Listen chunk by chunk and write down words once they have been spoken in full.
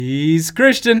He's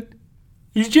Christian.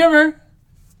 He's Jimmer.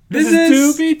 This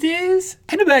is 2 PTs.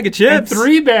 And a bag of chips. And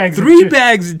 3 bags of chips. 3 chips.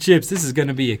 bags of chips. This is going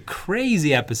to be a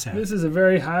crazy episode. This is a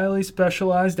very highly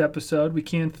specialized episode. We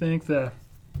can't thank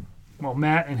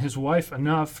Matt and his wife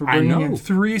enough for bringing in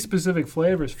 3 specific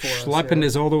flavors for us. Schlepping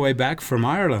is all the way back from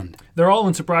Ireland. They're all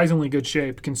in surprisingly good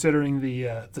shape, considering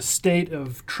the state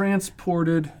of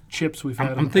transported chips we've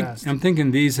had in the past. I'm thinking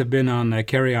these have been on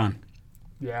carry-on.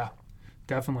 Yeah,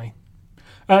 definitely.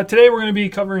 Today we're going to be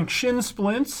covering shin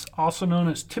splints, also known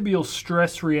as tibial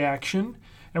stress reaction,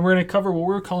 and we're going to cover what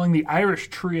we're calling the Irish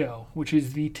Trio, which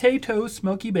is the Tayto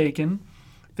Smoky Bacon,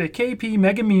 the KP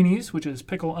Mega Minis, which is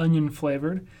pickle onion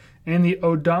flavored, and the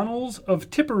O'Donnell's of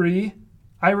Tipperary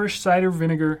Irish cider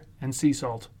vinegar and sea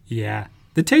salt. Yeah.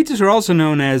 The Taytos are also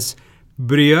known as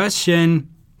Briochen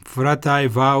Fratai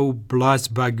Vau Blas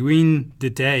Baguin de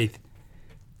Tate,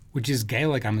 which is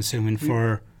Gaelic, I'm assuming,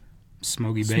 for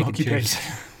smoky bacon chips.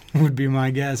 Would be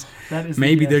my guess. That is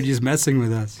Maybe they're just messing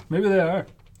with us. Maybe they are.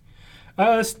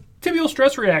 Tibial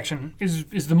stress reaction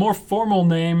is the more formal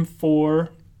name for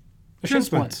a shin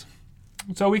splint.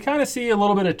 So we kind of see a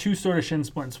little bit of 2 sort of shin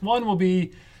splints. One will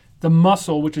be the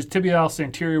muscle, which is tibialis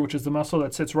anterior, which is the muscle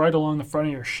that sits right along the front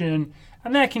of your shin,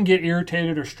 and that can get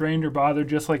irritated or strained or bothered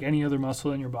just like any other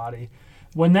muscle in your body.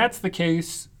 When that's the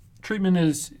case, treatment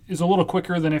is a little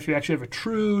quicker than if you actually have a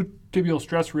true tibial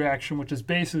stress reaction, which is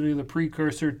basically the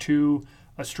precursor to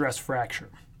a stress fracture.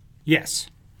 Yes.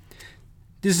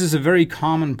 This is a very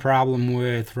common problem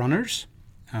with runners.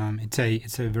 It's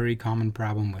a very common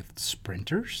problem with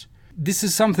sprinters. This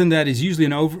is something that is usually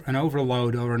an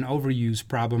overload or an overuse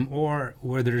problem, or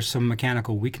where there's some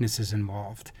mechanical weaknesses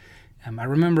involved. I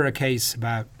remember a case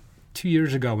about 2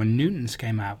 years ago when Newton's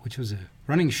came out, which was a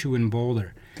running shoe in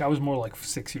Boulder. That was more like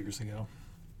 6 years ago.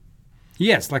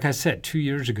 Yes, like I said, 2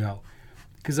 years ago,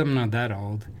 because I'm not that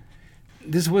old.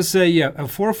 This was a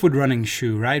 4-foot running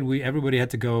shoe, right? Everybody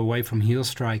had to go away from heel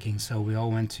striking, so we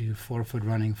all went to 4-foot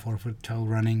running, 4-foot toe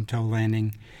running, toe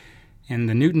landing. And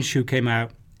the Newton shoe came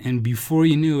out, and before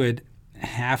you knew it,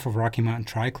 half of Rocky Mountain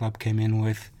Tri Club came in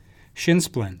with shin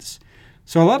splints.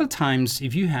 So a lot of times,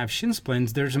 if you have shin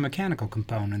splints, there's a mechanical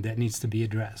component that needs to be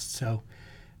addressed. So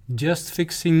just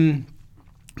fixing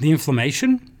the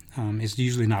inflammation is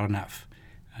usually not enough.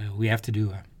 We have to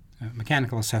do a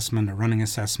mechanical assessment, a running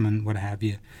assessment, what have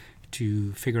you,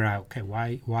 to figure out, okay,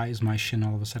 why is my shin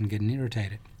all of a sudden getting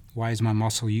irritated? Why is my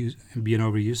muscle being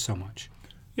overused so much?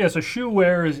 Yeah, so shoe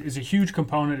wear is a huge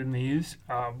component in these.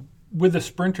 With the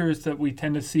sprinters that we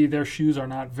tend to see, their shoes are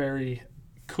not very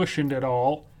cushioned at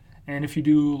all. And if you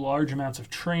do large amounts of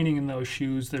training in those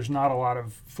shoes, there's not a lot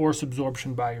of force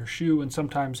absorption by your shoe. And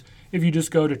sometimes if you just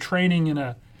go to training in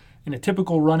a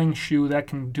typical running shoe, that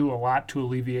can do a lot to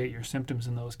alleviate your symptoms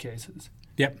in those cases.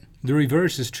 Yep. The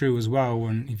reverse is true as well.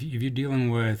 If you're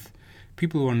dealing with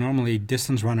people who are normally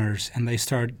distance runners and they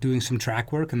start doing some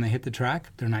track work and they hit the track,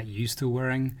 they're not used to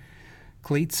wearing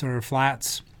cleats or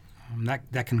flats.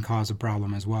 That can cause a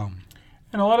problem as well.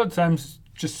 And a lot of times,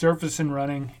 just surface and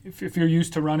running, if you're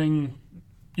used to running,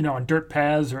 on dirt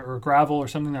paths or gravel or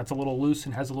something that's a little loose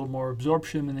and has a little more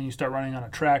absorption, and then you start running on a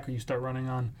track or you start running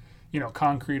on,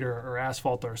 concrete or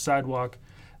asphalt or a sidewalk,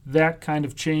 that kind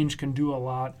of change can do a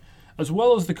lot, as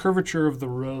well as the curvature of the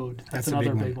road. That's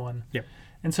another big one. Yep.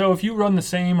 And so if you run the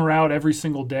same route every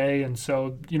single day, and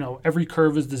so, every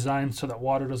curve is designed so that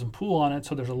water doesn't pool on it,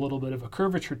 so there's a little bit of a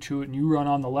curvature to it, and you run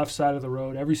on the left side of the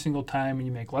road every single time, and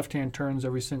you make left-hand turns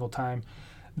every single time,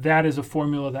 that is a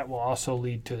formula that will also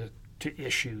lead to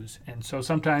issues. And so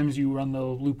sometimes you run the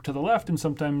loop to the left and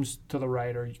sometimes to the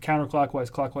right, or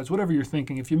counterclockwise, clockwise, whatever you're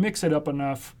thinking. If you mix it up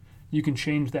enough, you can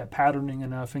change that patterning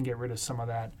enough and get rid of some of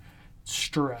that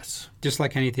stress. Just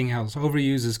like anything else,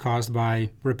 overuse is caused by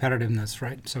repetitiveness,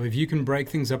 right? So if you can break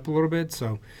things up a little bit,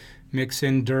 so mix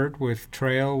in dirt with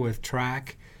trail, with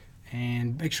track,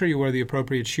 and make sure you wear the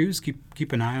appropriate shoes.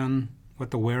 Keep an eye on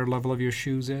what the wear level of your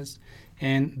shoes is.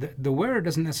 And the wear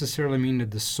doesn't necessarily mean that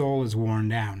the sole is worn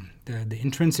down. The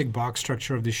intrinsic box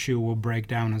structure of the shoe will break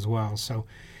down as well. So,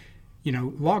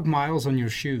 log miles on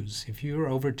your shoes. If you're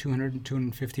over 200,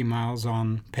 250 miles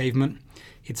on pavement,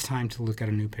 it's time to look at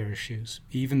a new pair of shoes,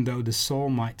 even though the sole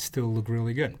might still look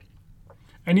really good.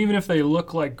 And even if they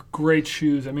look like great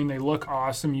shoes, they look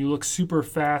awesome, you look super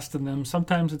fast in them,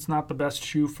 sometimes it's not the best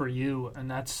shoe for you,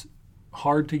 and that's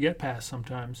hard to get past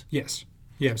sometimes. Yes.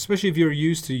 Yeah, especially if you're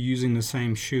used to using the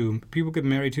same shoe. People get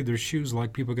married to their shoes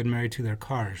like people get married to their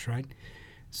cars, right?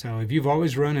 So if you've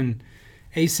always run in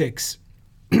Asics,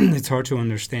 it's hard to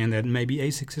understand that maybe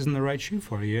Asics isn't the right shoe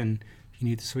for you, and you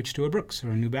need to switch to a Brooks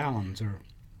or a New Balance or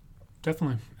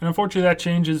Definitely. And unfortunately, that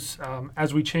changes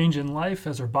as we change in life,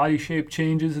 as our body shape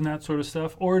changes and that sort of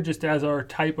stuff, or just as our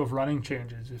type of running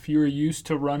changes. If you're used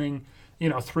to running,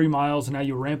 3 miles and now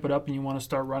you ramp it up and you want to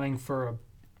start running for a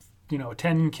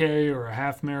 10K or a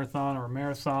half marathon or a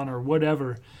marathon or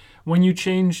whatever, when you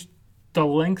change the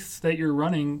lengths that you're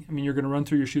running, you're going to run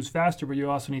through your shoes faster, but you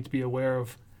also need to be aware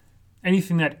of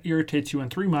anything that irritates you in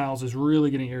 3 miles is really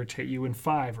going to irritate you in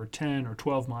 5 or 10 or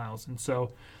 12 miles. And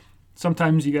so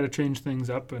sometimes you got to change things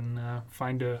up and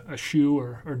find a shoe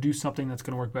or do something that's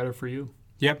going to work better for you.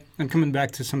 Yep. And coming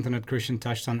back to something that Christian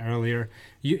touched on earlier,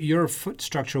 your foot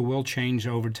structure will change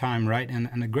over time, right?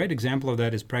 And a great example of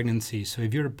that is pregnancy. So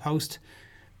if you're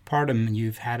postpartum and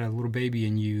you've had a little baby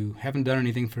and you haven't done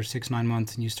anything for 6-9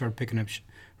 months and you start picking up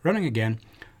running again,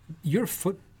 your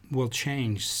foot will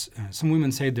change. Some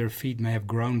women say their feet may have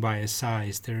grown by a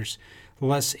size. There's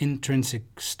less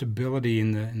intrinsic stability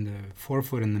in the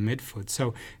forefoot and the midfoot.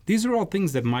 So these are all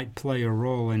things that might play a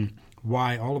role in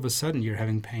why all of a sudden you're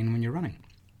having pain when you're running.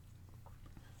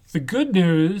 The good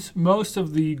news, most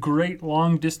of the great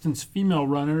long-distance female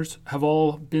runners have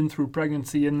all been through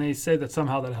pregnancy, and they say that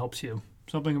somehow that helps you.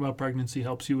 Something about pregnancy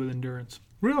helps you with endurance.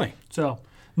 Really? So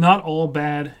not all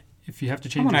bad if you have to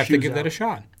change your shoes. I'm going to have to give that a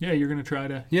shot. Yeah, you're going to try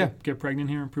to get pregnant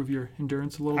here, improve your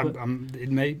endurance a little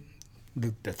bit.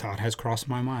 The thought has crossed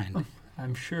my mind.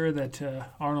 I'm sure that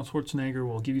Arnold Schwarzenegger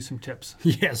will give you some tips.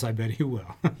 Yes, I bet he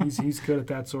will. He's good at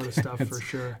that sort of stuff for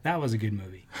sure. That was a good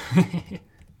movie.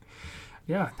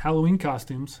 Yeah, Halloween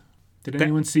costumes. Did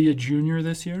anyone see a junior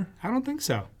this year? I don't think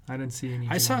so. I didn't see any.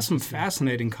 I saw some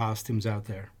fascinating costumes out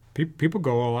there. People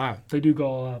go all out. They do go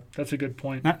all out. That's a good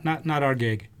point. Not our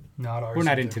gig. Not ours. We're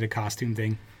not into the costume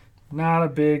thing. Not a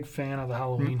big fan of the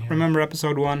Halloween here. Remember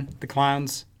episode 1, the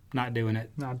clowns? Not doing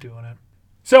it. Not doing it.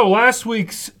 So last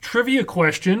week's trivia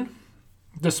question,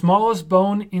 the smallest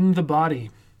bone in the body.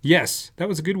 Yes, that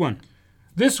was a good one.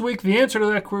 This week, the answer to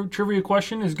that trivia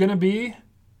question is going to be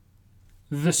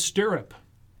the stirrup.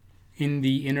 In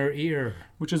the inner ear.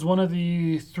 Which is one of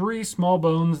the 3 small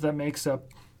bones that makes up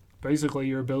basically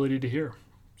your ability to hear.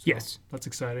 So yes. That's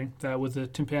exciting. That with the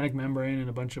tympanic membrane and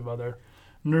a bunch of other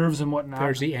nerves and whatnot.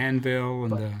 There's the anvil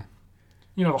and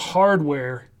the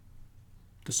hardware,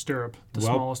 the stirrup, the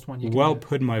smallest one you can Well get.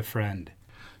 put, my friend.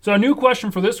 So a new question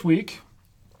for this week.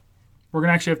 We're going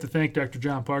to actually have to thank Dr.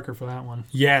 John Parker for that one.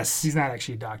 Yes. He's not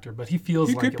actually a doctor, but he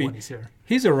feels like it when he's here.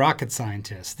 He's a rocket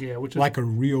scientist. Yeah, which is like a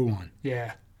real one.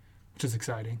 Yeah, which is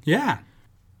exciting. Yeah.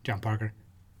 John Parker.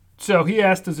 So he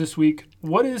asked us this week,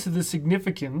 what is the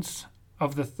significance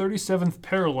of the 37th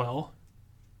parallel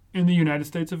in the United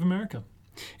States of America?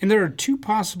 And there are 2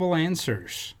 possible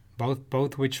answers,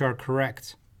 both which are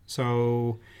correct.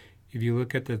 So if you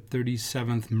look at the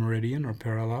 37th meridian or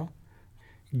parallel,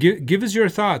 give us your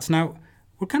thoughts. Now,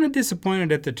 we're kind of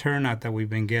disappointed at the turnout that we've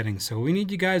been getting. So we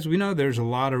need you guys. We know there's a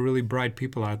lot of really bright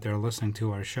people out there listening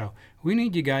to our show. We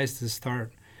need you guys to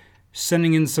start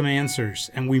sending in some answers.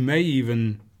 And we may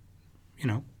even,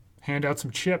 hand out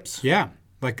some chips. Yeah,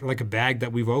 like a bag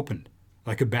that we've opened.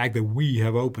 Like a bag that we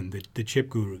have opened, the Chip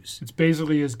Gurus. It's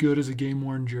basically as good as a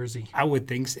game-worn jersey. I would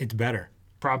think it's better.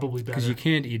 Probably better. Because you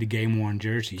can't eat a game-worn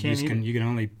jersey. You can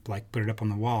only put it up on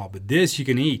the wall. But this you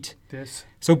can eat.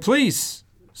 So please,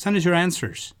 send us your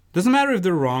answers. Doesn't matter if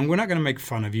they're wrong. We're not going to make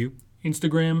fun of you.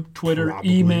 Instagram, Twitter,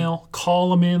 email,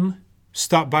 call them in.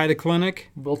 Stop by the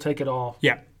clinic. We'll take it all.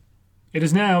 Yeah. It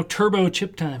is now turbo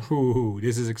chip time. Ooh,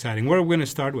 this is exciting. What are we going to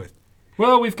start with?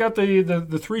 Well, we've got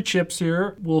the 3 chips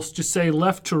here. We'll just say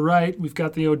left to right. We've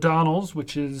got the O'Donnell's,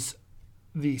 which is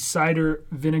the cider,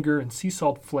 vinegar, and sea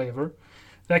salt flavor.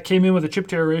 That came in with a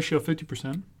chip-to-air ratio of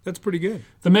 50%. That's pretty good.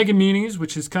 The Mega Minis,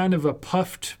 which is kind of a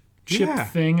puffed chip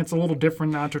thing. It's a little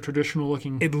different, not a traditional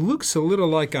looking. It looks a little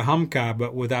like a humka,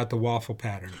 but without the waffle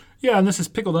pattern. Yeah, and this is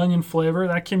pickled onion flavor.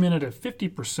 That came in at a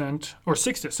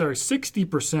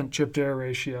 60% chip-to-air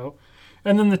ratio.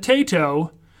 And then the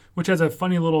Tato, which has a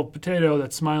funny little potato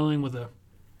that's smiling with a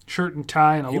shirt and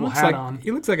tie and a little hat on.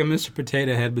 He looks like a Mr.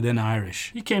 Potato Head, but then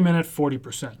Irish. He came in at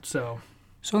 40%, so...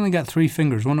 It's only got 3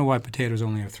 fingers. Wonder why potatoes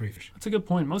only have 3 fingers. That's a good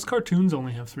point. Most cartoons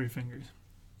only have 3 fingers.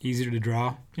 Easier to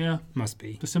draw? Yeah. Must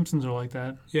be. The Simpsons are like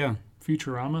that. Yeah.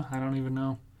 Futurama? I don't even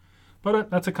know. But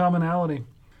that's a commonality.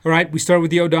 All right, we start with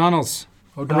the O'Donnell's.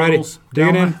 O'Donnell's.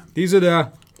 Dig in. These are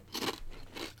the...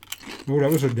 Oh,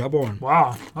 that was a double one.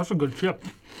 Wow, that's a good chip.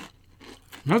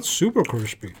 That's super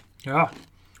crispy. Yeah.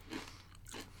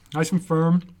 Nice and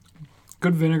firm.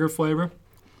 Good vinegar flavor.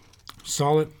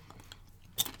 Solid.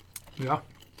 Yeah.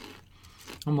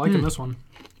 I'm liking this one.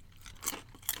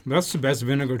 That's the best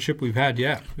vinegar chip we've had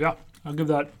yet. Yeah, I'll give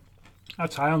that.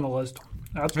 That's high on the list.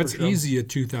 That's easy a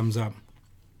 2 thumbs up.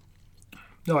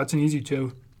 No, it's an easy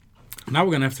 2. Now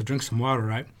we're going to have to drink some water,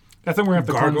 right? I think we're going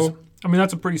to have to Gargle. cleanse. I mean,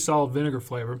 that's a pretty solid vinegar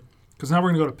flavor. Because now we're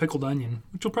going to go to pickled onion,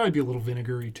 which will probably be a little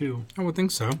vinegary too. I would think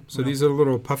so. So Yeah. these are the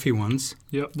little puffy ones.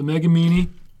 Yep, the Mega Meanie.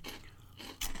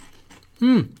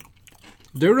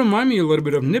 They remind me a little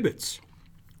bit of Nibbits.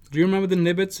 Do you remember the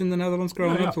Nibbits in the Netherlands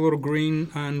growing Yeah. up? The little green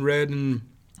and red and...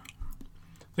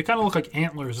 They kind of look like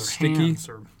antlers or Sticky. hands,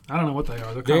 or I don't know what they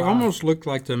are. They're They kinda almost look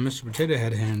like the Mr. Potato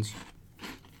Head hands.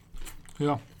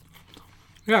 yeah.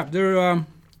 Yeah, they're... I'm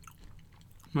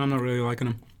not really liking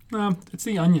them. No, it's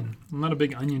the onion. I'm not a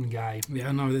big onion guy.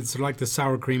 Yeah, no, it's like the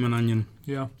sour cream and onion.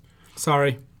 Yeah.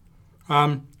 Sorry.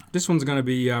 This one's going to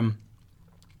be...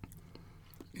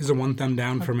 is a 1 thumb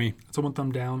down for me. It's a 1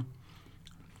 thumb down.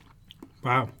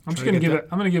 Wow. I'm just gonna give it.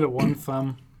 I'm gonna give it 1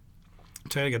 thumb.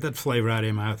 Try to get that flavor out of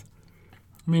your mouth.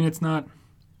 I mean, it's not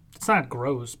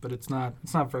gross, but it's not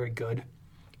very good.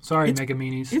 Sorry, It's- Mega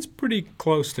Meanies. It's pretty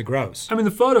close to gross. I mean,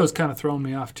 the photo's kind of throwing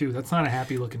me off too. That's not a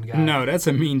happy looking guy. No, that's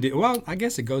a mean... Well, I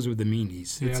guess it goes with the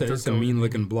meanies. Yeah, It's it a, does it's a go with the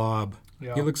mean-looking blob.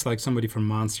 Yeah. He looks like somebody from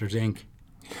Monsters, Inc.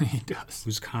 He does.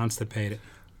 who's constipated.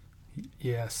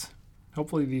 Yes.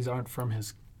 Hopefully these aren't from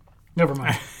his. Never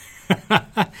mind.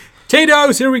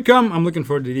 Potatoes, here we come. I'm looking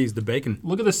forward to these. The bacon.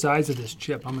 Look at the size of this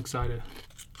chip. I'm excited.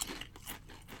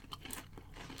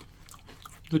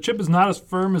 The chip is not as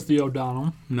firm as the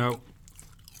O'Donnell. No.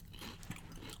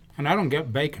 And I don't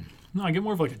get bacon. No, I get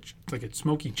more of like a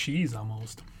smoky cheese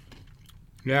almost.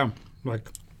 Yeah, like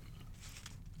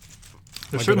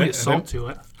There's Like certainly a- a salt to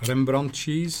it. Rembrandt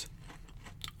cheese.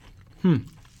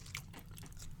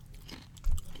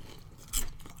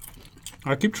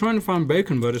 I keep trying to find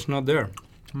bacon, but it's not there.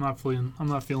 I'm not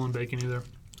feeling bacon either.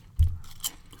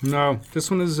 No, this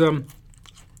one is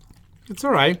it's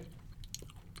all right.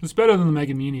 It's better than the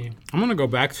Mega Meanie. I'm gonna go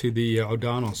back to the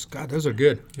O'Donnell's. God, those are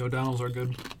good. The O'Donnells are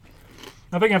good.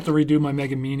 I think I have to redo my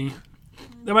Mega Meanie.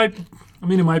 It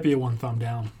might be a 1 thumb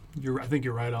down. I think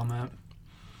you're right on that.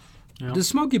 Yeah. The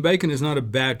smoky bacon is not a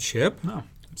bad chip. No,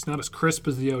 it's not as crisp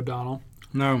as the O'Donnell.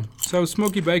 No, so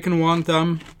smoky bacon 1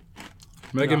 thumb.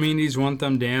 Mega Yeah. Meanies 1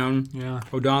 thumb down. Yeah,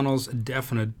 O'Donnell's a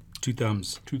definite 2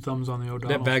 thumbs. 2 thumbs on the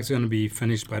O'Donnell. That bag's gonna be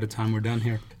finished by the time we're done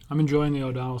here. I'm enjoying the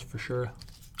O'Donnells for sure.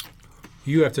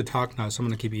 You have to talk now, so I'm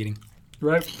gonna keep eating.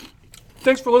 Right.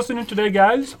 Thanks for listening today,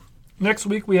 guys. Next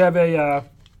week we have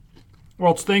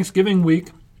it's Thanksgiving week.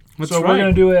 That's so right. we're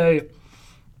going to do a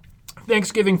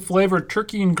Thanksgiving flavored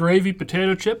turkey and gravy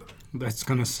potato chip. That's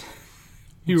gonna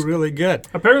be really good.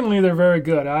 Apparently they're very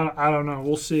good. I don't know.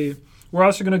 We'll see. We're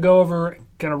also going to go over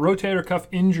kind of rotator cuff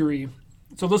injury.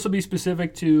 So this will be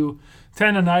specific to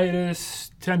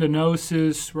tendonitis,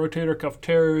 tendinosis, rotator cuff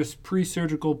tears,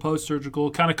 pre-surgical, post-surgical,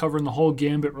 kind of covering the whole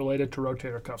gambit related to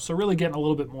rotator cuff. So really getting a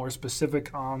little bit more specific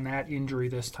on that injury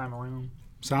this time around.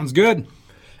 Sounds good.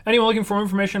 Anyone looking for more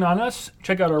information on us,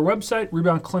 check out our website,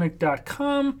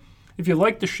 reboundclinic.com. If you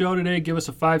liked the show today, give us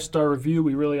a 5-star review.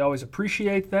 We really always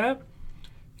appreciate that.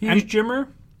 He's And- Jimmer.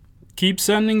 Keep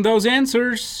sending those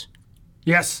answers.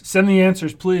 Yes, send the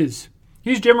answers, please.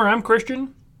 He's Jimmer. I'm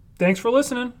Christian. Thanks for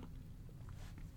listening.